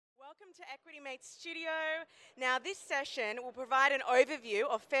Welcome to Equity Mates Studio. Now this session will provide an overview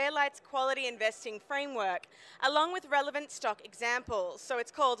of Fairlight's quality investing framework, along with relevant stock examples. So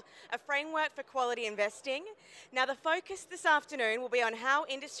it's called A Framework for Quality Investing. Now the focus this afternoon will be on how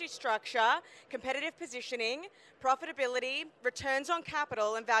industry structure, competitive positioning, profitability, returns on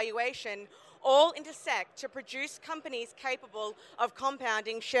capital and valuation all intersect to produce companies capable of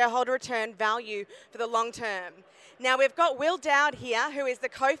compounding shareholder return value for the long term. Now we've got Will Dowd here, who is the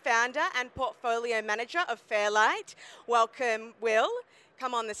co-founder and portfolio manager of Fairlight. Welcome, Will.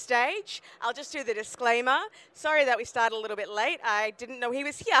 Come on the stage. I'll just do the disclaimer. Sorry that we started a little bit late. I didn't know he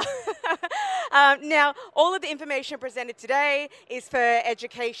was here. Now, all of the information presented today is for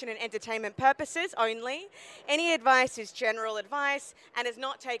education and entertainment purposes only. Any advice is general advice and does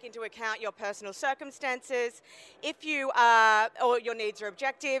not take into account your personal circumstances. If you or your needs or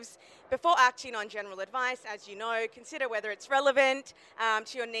objectives, before acting on general advice, as you know, consider whether it's relevant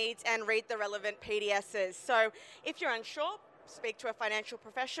to your needs and read the relevant PDSs. So if you're unsure, speak to a financial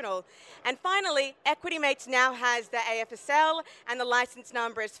professional. And finally, Equity Mates now has the AFSL and the license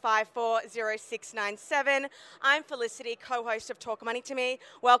number is 540697. I'm Felicity, co-host of Talk Money to Me.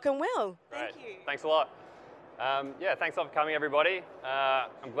 Welcome, Will. Great. Thank you. Thanks a lot. Yeah, thanks a lot for coming, everybody.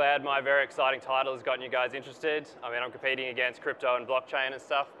 I'm glad my very exciting title has gotten you guys interested. I mean, I'm competing against crypto and blockchain and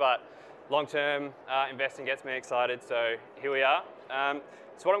stuff, but long-term investing gets me excited, so here we are.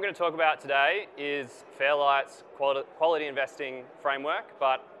 So what I'm going to talk about today is Fairlight's quality investing framework,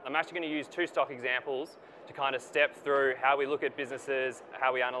 but I'm actually going to use two stock examples to kind of step through how we look at businesses,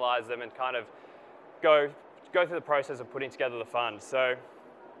 how we analyze them, and kind of go through the process of putting together the fund. So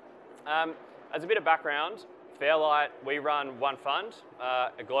as a bit of background, Fairlight, we run one fund,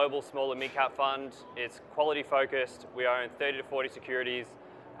 a global small and mid-cap fund. It's quality focused. We own 30 to 40 securities,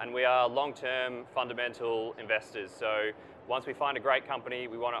 and we are long-term fundamental investors. So once we find a great company,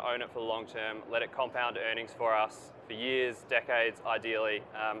 we want to own it for the long term, let it compound earnings for us for years, decades, ideally.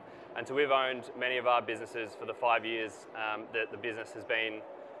 And so we've owned many of our businesses for the 5 years that the business has been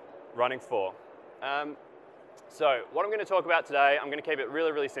running for. So what I'm going to talk about today, I'm going to keep it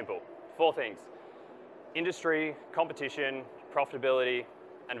really, really simple. 4 things: industry, competition, profitability,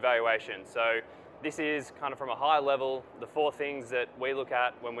 and valuation. So this is kind of from a high level, the 4 things that we look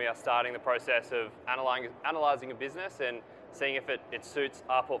at when we are starting the process of analyzing a business and seeing if it suits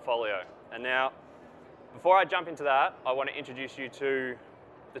our portfolio. And now, before I jump into that, I want to introduce you to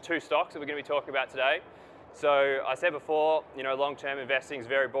the 2 stocks that we're going to be talking about today. So I said before, you know, long-term investing is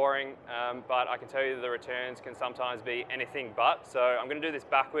very boring, but I can tell you that the returns can sometimes be anything but. So I'm going to do this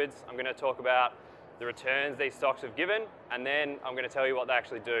backwards. I'm going to talk about the returns these stocks have given, and then I'm going to tell you what they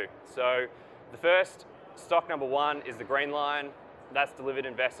actually do. So the first, stock number 1, is the green line. That's delivered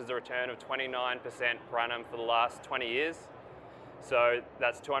investors a return of 29% per annum for the last 20 years. So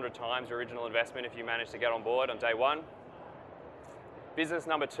that's 200 times your original investment if you manage to get on board on day 1. Business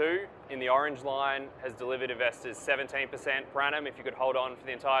number 2, in the orange line, has delivered investors 17% per annum if you could hold on for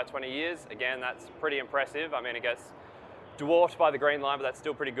the entire 20 years. Again, that's pretty impressive. I mean, it gets dwarfed by the green line, but that's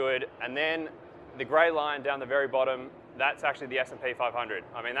still pretty good. And then the grey line down the very bottom, that's actually the S&P 500.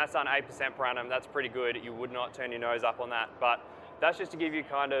 I mean, that's done 8% per annum. That's pretty good. You would not turn your nose up on that. But that's just to give you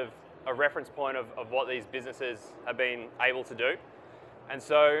kind of a reference point of what these businesses have been able to do. And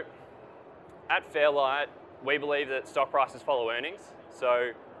so at Fairlight, we believe that stock prices follow earnings.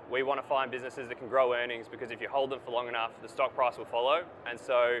 So we want to find businesses that can grow earnings, because if you hold them for long enough, the stock price will follow. And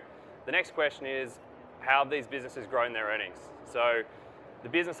so the next question is, how have these businesses grown their earnings? So the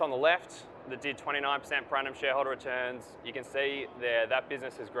business on the left that did 29% per annum shareholder returns, you can see there that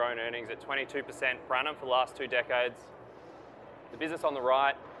business has grown earnings at 22% per annum for the last 2 decades. The business on the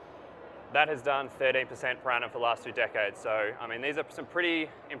right, that has done 13% per annum for the last 2 decades. So, I mean, these are some pretty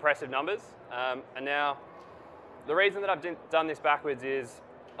impressive numbers. And now, the reason that I've done this backwards is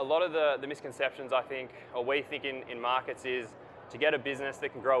a lot of the misconceptions, I think, or we think in markets, is to get a business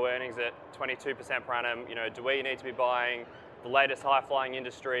that can grow earnings at 22% per annum, you know, do we need to be buying the latest high-flying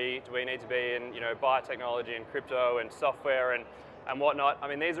industry? Do we need to be in, you know, biotechnology and crypto and software and whatnot? I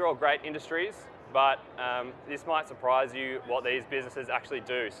mean, these are all great industries, but this might surprise you what these businesses actually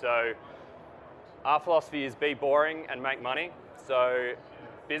do. So our philosophy is be boring and make money. So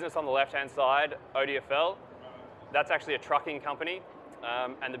business on the left-hand side, ODFL, that's actually a trucking company.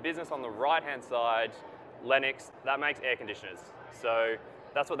 And the business on the right-hand side, Lennox, that makes air conditioners. So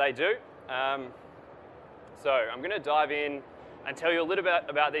that's what they do. So I'm going to dive in and tell you a little bit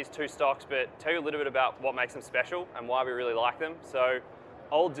about these 2 stocks, but tell you a little bit about what makes them special and why we really like them. So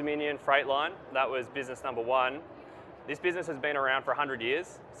Old Dominion Freight Line, that was business number 1. This business has been around for 100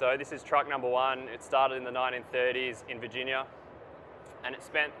 years. So this is truck number 1. It started in the 1930s in Virginia. and it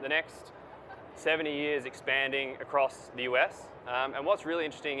spent the next 70 years expanding across the US. And what's really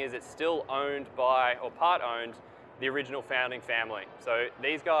interesting is it's still owned by, or part owned, the original founding family. So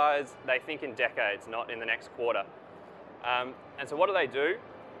these guys, they think in decades, not in the next quarter. And so what do?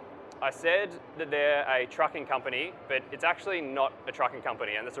 I said that they're a trucking company, but it's actually not a trucking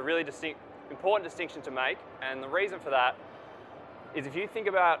company, and that's a really important distinction to make. And the reason for that is if you think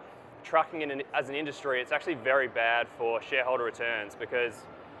about trucking as an industry, it's actually very bad for shareholder returns, because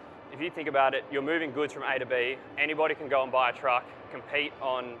if you think about it, you're moving goods from A to B, anybody can go and buy a truck, compete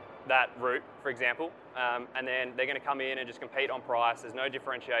on that route, for example, and then they're going to come in and just compete on price. There's no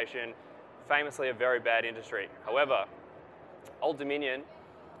differentiation. Famously a very bad industry. However, Old Dominion,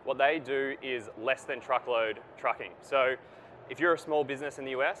 what they do is less than truckload trucking. So if you're a small business in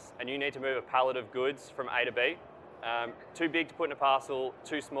the US and you need to move a pallet of goods from A to B, too big to put in a parcel,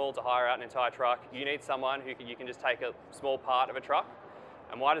 too small to hire out an entire truck, you need someone who you can just take a small part of a truck.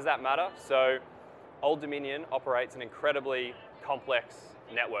 And why does that matter? So Old Dominion operates an incredibly complex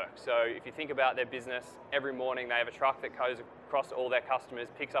network. So if you think about their business, every morning they have a truck that goes across to all their customers,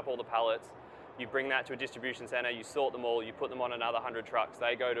 picks up all the pallets, you bring that to a distribution center, you sort them all, you put them on another 100 trucks,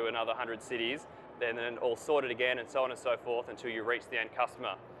 they go to another 100 cities, then all sorted again, and so on and so forth until you reach the end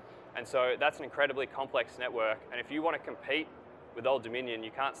customer. And so that's an incredibly complex network. And if you want to compete with Old Dominion,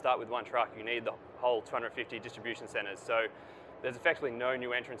 you can't start with one truck, you need the whole 250 distribution centers. So there's effectively no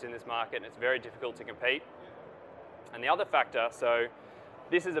new entrants in this market, and it's very difficult to compete. And the other factor, so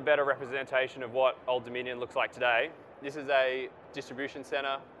this is a better representation of what Old Dominion looks like today. This is a distribution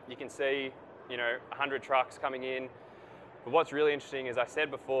center. You can see, 100 trucks coming in. But what's really interesting is I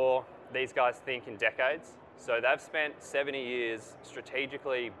said before, these guys think in decades. So they've spent 70 years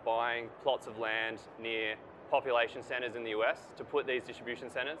strategically buying plots of land near population centers in the US to put these distribution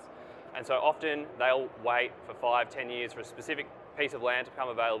centers. And so often they'll wait for 5-10 years for a specific piece of land to become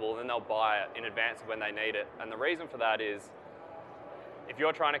available, and then they'll buy it in advance of when they need it. And the reason for that is, if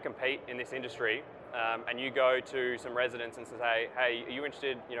you're trying to compete in this industry, and you go to some residents and say, hey, are you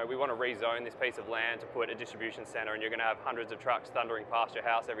interested, we want to rezone this piece of land to put a distribution center, and you're going to have hundreds of trucks thundering past your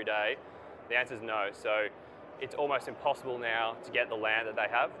house every day, the answer is no. So it's almost impossible now to get the land that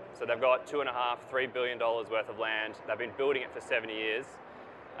they have. So they've got $2.5–3 billion worth of land. They've been building it for 70 years.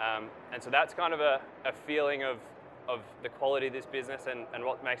 And so that's kind of a feeling of the quality of this business and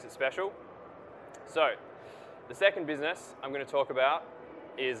what makes it special. So the second business I'm going to talk about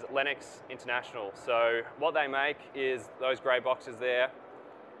is Lennox International. So what they make is those grey boxes there.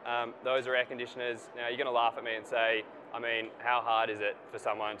 Those are air conditioners. Now you're going to laugh at me and say, how hard is it for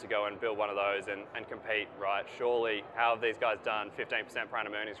someone to go and build one of those and compete, right? Surely, how have these guys done 15% per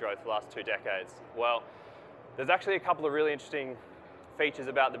annum earnings growth for the last 2 decades? Well, there's actually a couple of really interesting features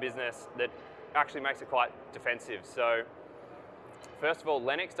about the business that actually makes it quite defensive. So first of all,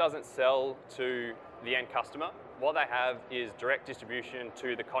 Lennox doesn't sell to the end customer. What they have is direct distribution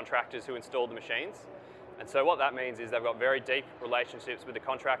to the contractors who install the machines. And so what that means is they've got very deep relationships with the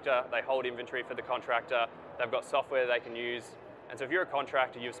contractor. They hold inventory for the contractor. They've got software they can use. And so if you're a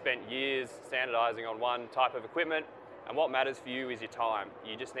contractor, you've spent years standardizing on one type of equipment, and what matters for you is your time.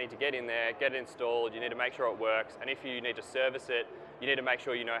 You just need to get in there, get it installed, you need to make sure it works, and if you need to service it, you need to make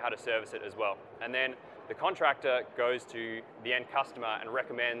sure you know how to service it as well. And then the contractor goes to the end customer and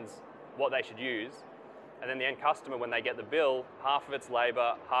recommends what they should use. And then the end customer, when they get the bill, half of it's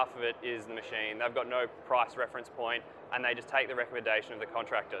labor, half of it is the machine. They've got no price reference point, and they just take the recommendation of the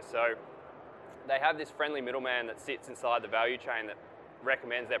contractor. So they have this friendly middleman that sits inside the value chain that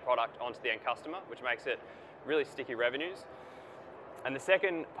recommends their product onto the end customer, which makes it really sticky revenues. And the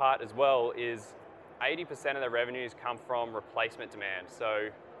second part as well is 80% of their revenues come from replacement demand. So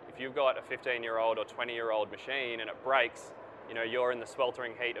if you've got a 15-year-old or 20-year-old machine and it breaks, you're in the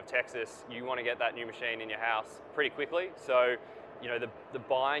sweltering heat of Texas, you want to get that new machine in your house pretty quickly. So, the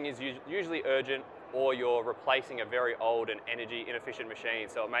buying is usually urgent, or you're replacing a very old and energy inefficient machine.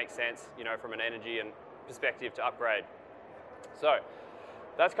 So it makes sense, from an energy and perspective to upgrade. So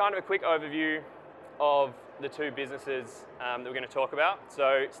that's kind of a quick overview of the two businesses that we're going to talk about.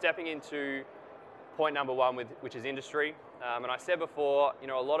 So stepping into point number one, which is industry. And I said before,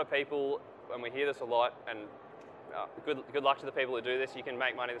 a lot of people, and we hear this a lot, and good luck to the people who do this. You can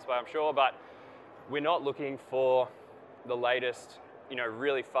make money this way, I'm sure, but we're not looking for the latest,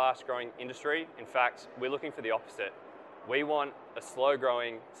 really fast-growing industry. In fact, we're looking for the opposite. We want a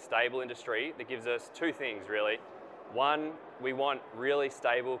slow-growing, stable industry that gives us two things, really. One, we want really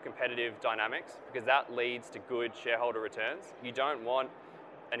stable, competitive dynamics, because that leads to good shareholder returns. You don't want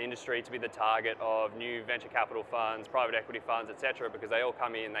an industry to be the target of new venture capital funds, private equity funds, etc., because they all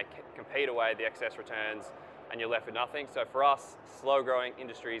come in, they compete away the excess returns, and you're left with nothing. So for us, slow-growing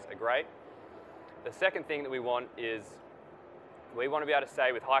industries are great. The second thing that we want is we want to be able to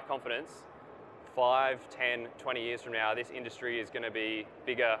say with high confidence, 5, 10, 20 years from now, this industry is going to be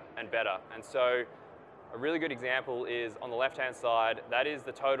bigger and better. And so a really good example is on the left-hand side, that is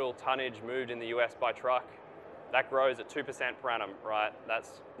the total tonnage moved in the US by truck. That grows at 2% per annum, right?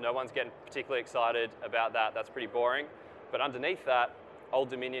 No one's getting particularly excited about that. That's pretty boring. But underneath that, Old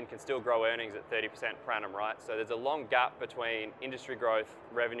Dominion can still grow earnings at 30% per annum, right? So there's a long gap between industry growth,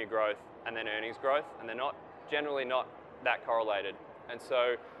 revenue growth, and then earnings growth, and they're generally not that correlated. And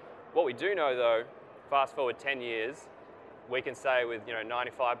so what we do know though, fast forward 10 years, we can say with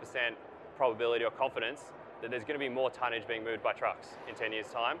 95% probability or confidence that there's going to be more tonnage being moved by trucks in 10 years'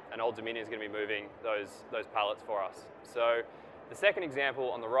 time, and Old Dominion is going to be moving those pallets for us. So the second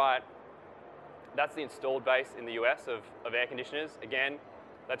example on the right, that's the installed base in the US of air conditioners. Again,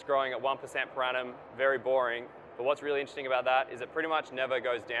 that's growing at 1% per annum, very boring. But what's really interesting about that is it pretty much never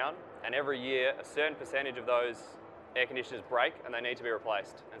goes down, and every year a certain percentage of those air conditioners break and they need to be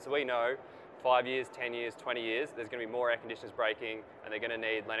replaced. And so we know 5 years, 10 years, 20 years, there's going to be more air conditioners breaking and they're going to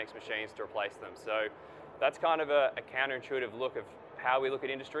need Lennox machines to replace them. So that's kind of a counterintuitive look of how we look at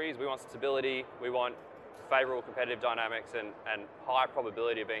industries. We want stability, we want favorable competitive dynamics and high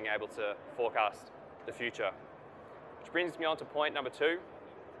probability of being able to forecast the future. Which brings me on to point number 2.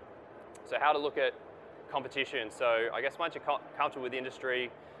 So how to look at competition. So I guess once you're comfortable with the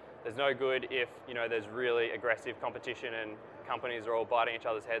industry, there's no good if there's really aggressive competition and companies are all biting each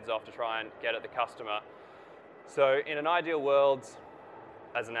other's heads off to try and get at the customer. So in an ideal world,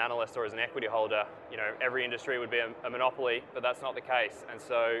 as an analyst or as an equity holder, every industry would be a monopoly, but that's not the case. And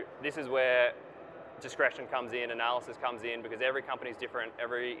so this is where discretion comes in, analysis comes in, because every company is different,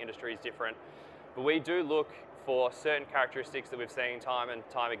 every industry is different. But we do look for certain characteristics that we've seen time and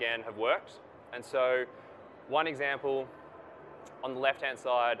time again have worked. And so one example on the left-hand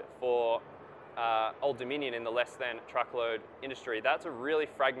side for Old Dominion in the less than truckload industry, that's a really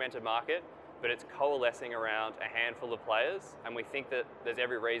fragmented market, but it's coalescing around a handful of players, and we think that there's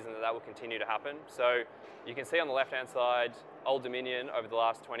every reason that will continue to happen. So you can see on the left-hand side, Old Dominion over the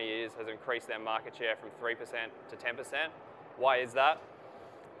last 20 years has increased their market share from 3% to 10%. Why is that?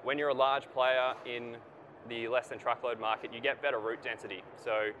 When you're a large player in the less than truckload market, you get better route density.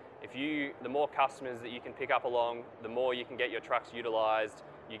 So the more customers that you can pick up along, the more you can get your trucks utilized,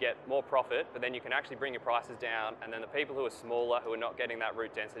 you get more profit, but then you can actually bring your prices down, and then the people who are smaller, who are not getting that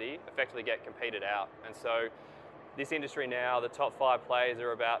route density, effectively get competed out. And so this industry now, the top 5 players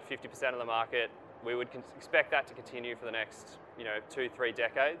are about 50% of the market. We would expect that to continue for the next 2-3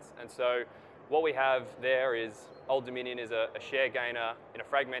 decades. And so what we have there is Old Dominion is a share gainer in a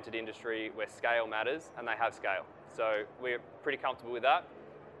fragmented industry where scale matters, and they have scale. So we're pretty comfortable with that.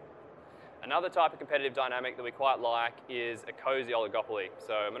 Another type of competitive dynamic that we quite like is a cozy oligopoly.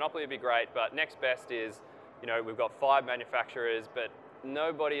 So a monopoly would be great, but next best is, we've got 5 manufacturers, but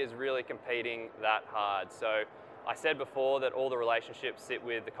nobody is really competing that hard. So I said before that all the relationships sit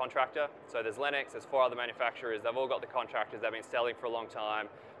with the contractor. So there's Lennox, there's 4 other manufacturers, they've all got the contractors, they've been selling for a long time.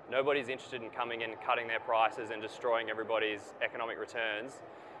 Nobody's interested in coming in and cutting their prices and destroying everybody's economic returns.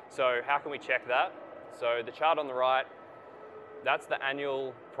 So how can we check that? So the chart on the right, that's the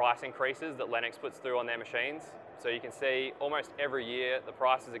annual price increases that Lennox puts through on their machines. So you can see almost every year the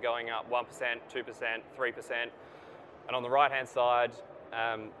prices are going up 1%, 2%, 3%. And on the right-hand side,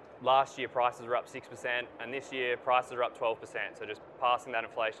 last year prices were up 6%, and this year prices are up 12%. So just passing that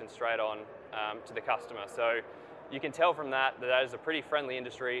inflation straight on to the customer. So you can tell from that is a pretty friendly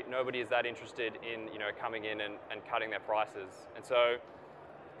industry. Nobody is that interested in coming in and cutting their prices. And so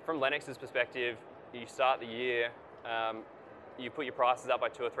from Lennox's perspective, you start the year, you put your prices up by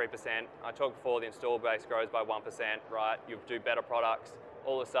 2 or 3%. I talked before, the install base grows by 1%, right? You do better products.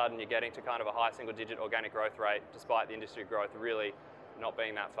 All of a sudden, you're getting to kind of a high single-digit organic growth rate, despite the industry growth really not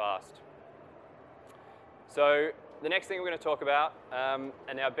being that fast. So the next thing we're going to talk about, and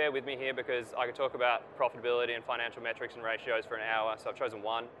now bear with me here because I could talk about profitability and financial metrics and ratios for an hour, so I've chosen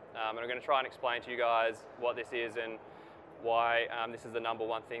one. And I'm going to try and explain to you guys what this is and why this is the number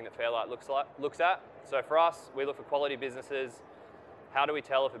one thing that Fairlight looks at. So for us, we look for quality businesses. How do we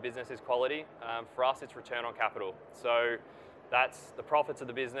tell if a business is quality? For us, it's return on capital. So that's the profits of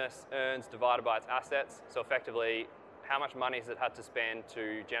the business earns divided by its assets. So effectively, how much money has it had to spend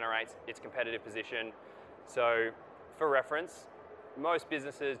to generate its competitive position? So for reference, most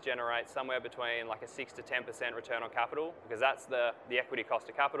businesses generate somewhere between like a 6 to 10% return on capital, because that's the equity cost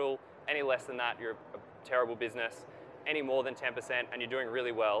of capital. Any less than that, you're a terrible business. Any more than 10%, and you're doing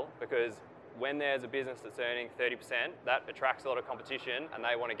really well, because when there's a business that's earning 30%, that attracts a lot of competition, and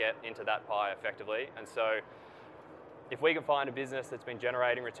they want to get into that pie effectively. And so if we can find a business that's been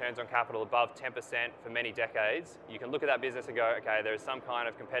generating returns on capital above 10% for many decades, you can look at that business and go, okay, there is some kind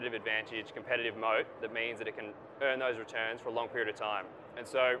of competitive advantage, competitive moat that means that it can earn those returns for a long period of time. And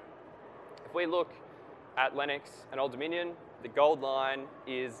so if we look at Lennox and Old Dominion, the gold line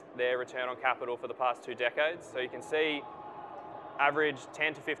is their return on capital for the past 2 decades. So you can see average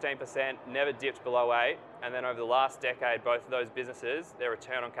 10 to 15%, never dipped below 8, and then over the last decade, both of those businesses, their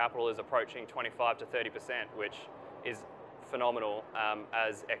return on capital is approaching 25 to 30%, which is phenomenal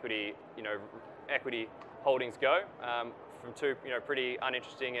as equity holdings go from 2 pretty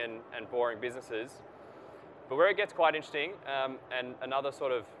uninteresting and boring businesses. But where it gets quite interesting, and another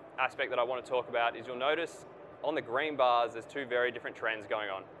sort of aspect that I want to talk about is you'll notice on the green bars there's 2 very different trends going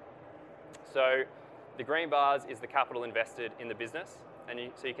on. So the green bars is the capital invested in the business, and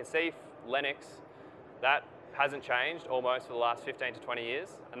so you can see Lennox, that hasn't changed almost for the last 15 to 20 years,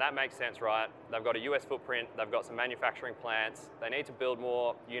 and that makes sense, right? They've got a US footprint, they've got some manufacturing plants, they need to build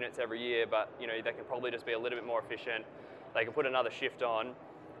more units every year, but they can probably just be a little bit more efficient. They can put another shift on.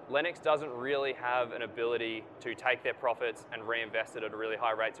 Lennox doesn't really have an ability to take their profits and reinvest it at a really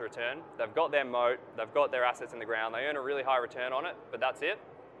high rates of return. They've got their moat, they've got their assets in the ground, they earn a really high return on it, but that's it.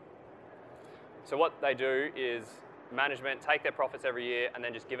 So what they do is management take their profits every year and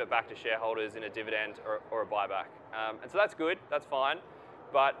then just give it back to shareholders in a dividend or a buyback. And so that's good, that's fine.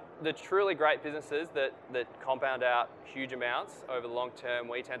 But the truly great businesses that compound out huge amounts over the long term,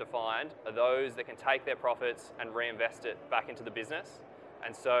 we tend to find, are those that can take their profits and reinvest it back into the business.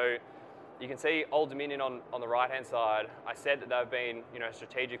 And so you can see Old Dominion on the right-hand side. I said that they've been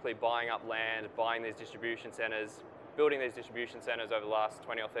strategically buying up land, buying these distribution centers, building these distribution centers over the last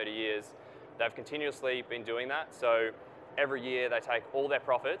 20 or 30 years. They've continuously been doing that. So every year they take all their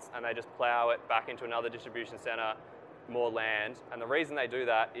profits and they just plow it back into another distribution center, more land. And the reason they do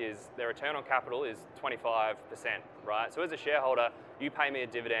that is their return on capital is 25%, right? So as a shareholder, you pay me a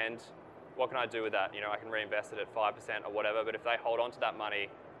dividend, what can I do with that? I can reinvest it at 5% or whatever, but if they hold on to that money,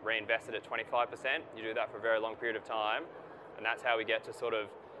 reinvest it at 25%, you do that for a very long period of time. And that's how we get to sort of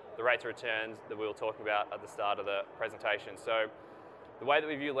the rates of returns that we were talking about at the start of the presentation. So the way that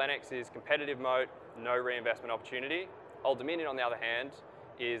we view Lennox is competitive moat, no reinvestment opportunity. Old Dominion, on the other hand,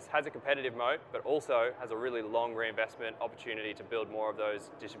 has a competitive moat, but also has a really long reinvestment opportunity to build more of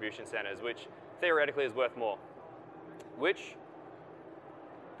those distribution centers, which theoretically is worth more. Which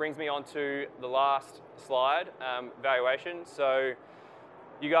brings me on to the last slide, valuation. So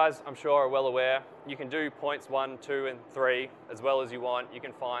you guys, I'm sure, are well aware, you can do points 1, 2, and 3 as well as you want. You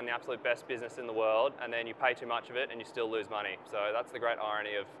can find the absolute best business in the world, and then you pay too much of it and you still lose money. So that's the great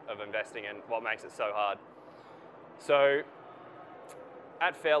irony of investing and what makes it so hard. So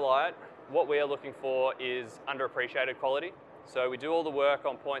at Fairlight, what we are looking for is underappreciated quality. So we do all the work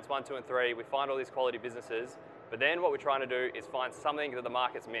on points 1, 2, and 3. We find all these quality businesses, but then what we're trying to do is find something that the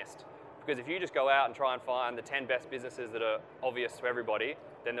market's missed. Because if you just go out and try and find the 10 best businesses that are obvious to everybody,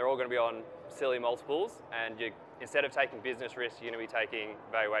 then they're all going to be on silly multiples, and instead of taking business risk, you're going to be taking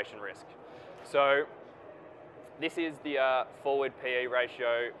valuation risk. So this is the forward PE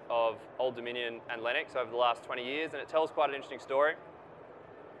ratio of Old Dominion and Lennox over the last 20 years, and it tells quite an interesting story.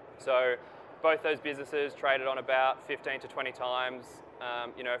 So both those businesses traded on about 15 to 20 times,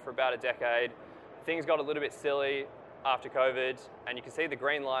 for about a decade. Things got a little bit silly after COVID, and you can see the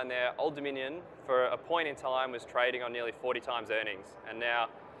green line there. Old Dominion, for a point in time, was trading on nearly 40 times earnings. And now,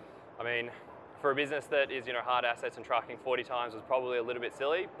 I mean, for a business that is, hard assets and trucking, 40 times was probably a little bit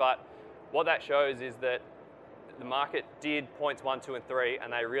silly. But what that shows is that the market did points 1, 2, and 3,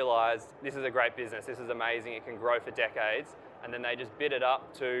 and they realized this is a great business, this is amazing, it can grow for decades. And then they just bid it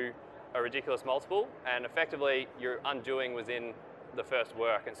up to a ridiculous multiple, and effectively your undoing was in the first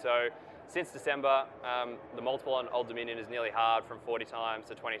work. And so since December, the multiple on Old Dominion is nearly halved from 40 times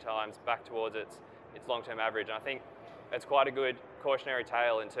to 20 times back towards its long-term average. And I think it's quite a good cautionary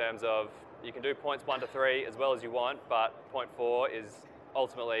tale in terms of you can do points 1 to 3 as well as you want, but point 4 is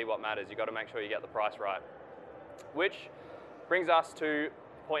ultimately what matters. You've got to make sure you get the price right. Which brings us to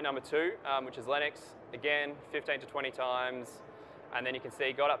point number 2, which is Lennox. Again, 15 to 20 times, and then you can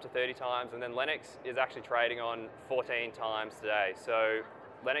see got up to 30 times, and then Lennox is actually trading on 14 times today. So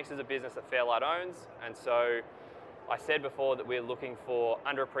Lennox is a business that Fairlight owns, and so I said before that we're looking for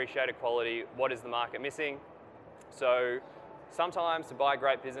underappreciated quality. What is the market missing? So sometimes to buy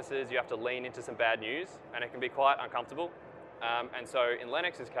great businesses, you have to lean into some bad news, and it can be quite uncomfortable. And so in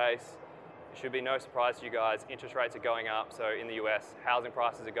Lennox's case, it should be no surprise to you guys, interest rates are going up. So in the US, housing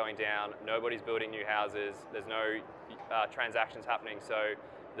prices are going down, nobody's building new houses, there's no transactions happening. So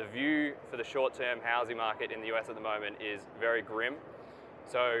the view for the short-term housing market in the US at the moment is very grim.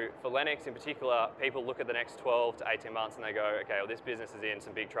 So for Lennox in particular, people look at the next 12 to 18 months and they go, okay, well, this business is in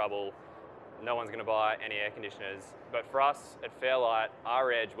some big trouble. No one's going to buy any air conditioners. But for us at Fairlight,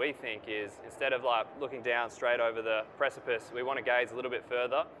 our edge, we think, is instead of like looking down straight over the precipice, we want to gaze a little bit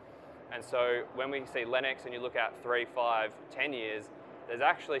further. And so when we see Lennox and you look at 3, 5, 10 years, there's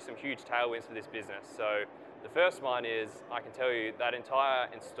actually some huge tailwinds for this business. So the first one is, I can tell you, that entire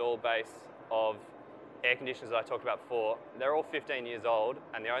install base of air conditioners that I talked about before, they're all 15 years old,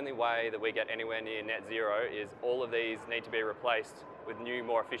 and the only way that we get anywhere near net zero is all of these need to be replaced with new,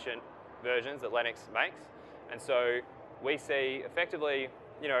 more efficient versions that Lennox makes. And so we see effectively,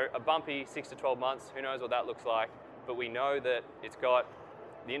 you know, a bumpy 6 to 12 months, who knows what that looks like, but we know that it's got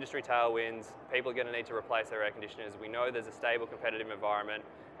the industry tailwinds, people are going to need to replace their air conditioners, we know there's a stable competitive environment,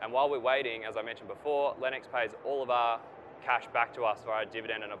 and while we're waiting, as I mentioned before, Lennox pays all of our cash back to us via a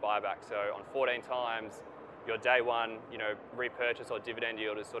dividend and a buyback. So on 14 times, your day one, you know, repurchase or dividend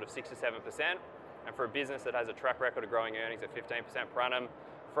yield is sort of 6 to 7%. And for a business that has a track record of growing earnings at 15% per annum,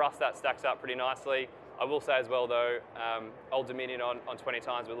 for us that stacks up pretty nicely. I will say as well though, Old Dominion on 20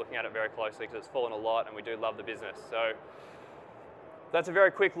 times, we're looking at it very closely because it's fallen a lot and we do love the business. So that's a very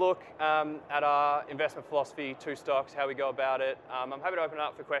quick look at our investment philosophy, 2 stocks, how we go about it. I'm happy to open it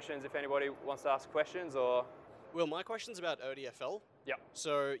up for questions if anybody wants to ask questions or... Will, my question's about ODFL. Yep.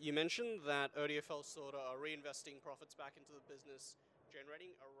 So you mentioned that ODFL sort of are reinvesting profits back into the business, generating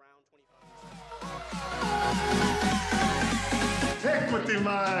around 25%. Equity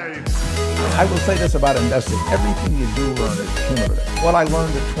line. I will say this about investing. Everything you do learn is cumulative. What I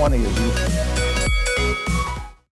learned at 20 is useful.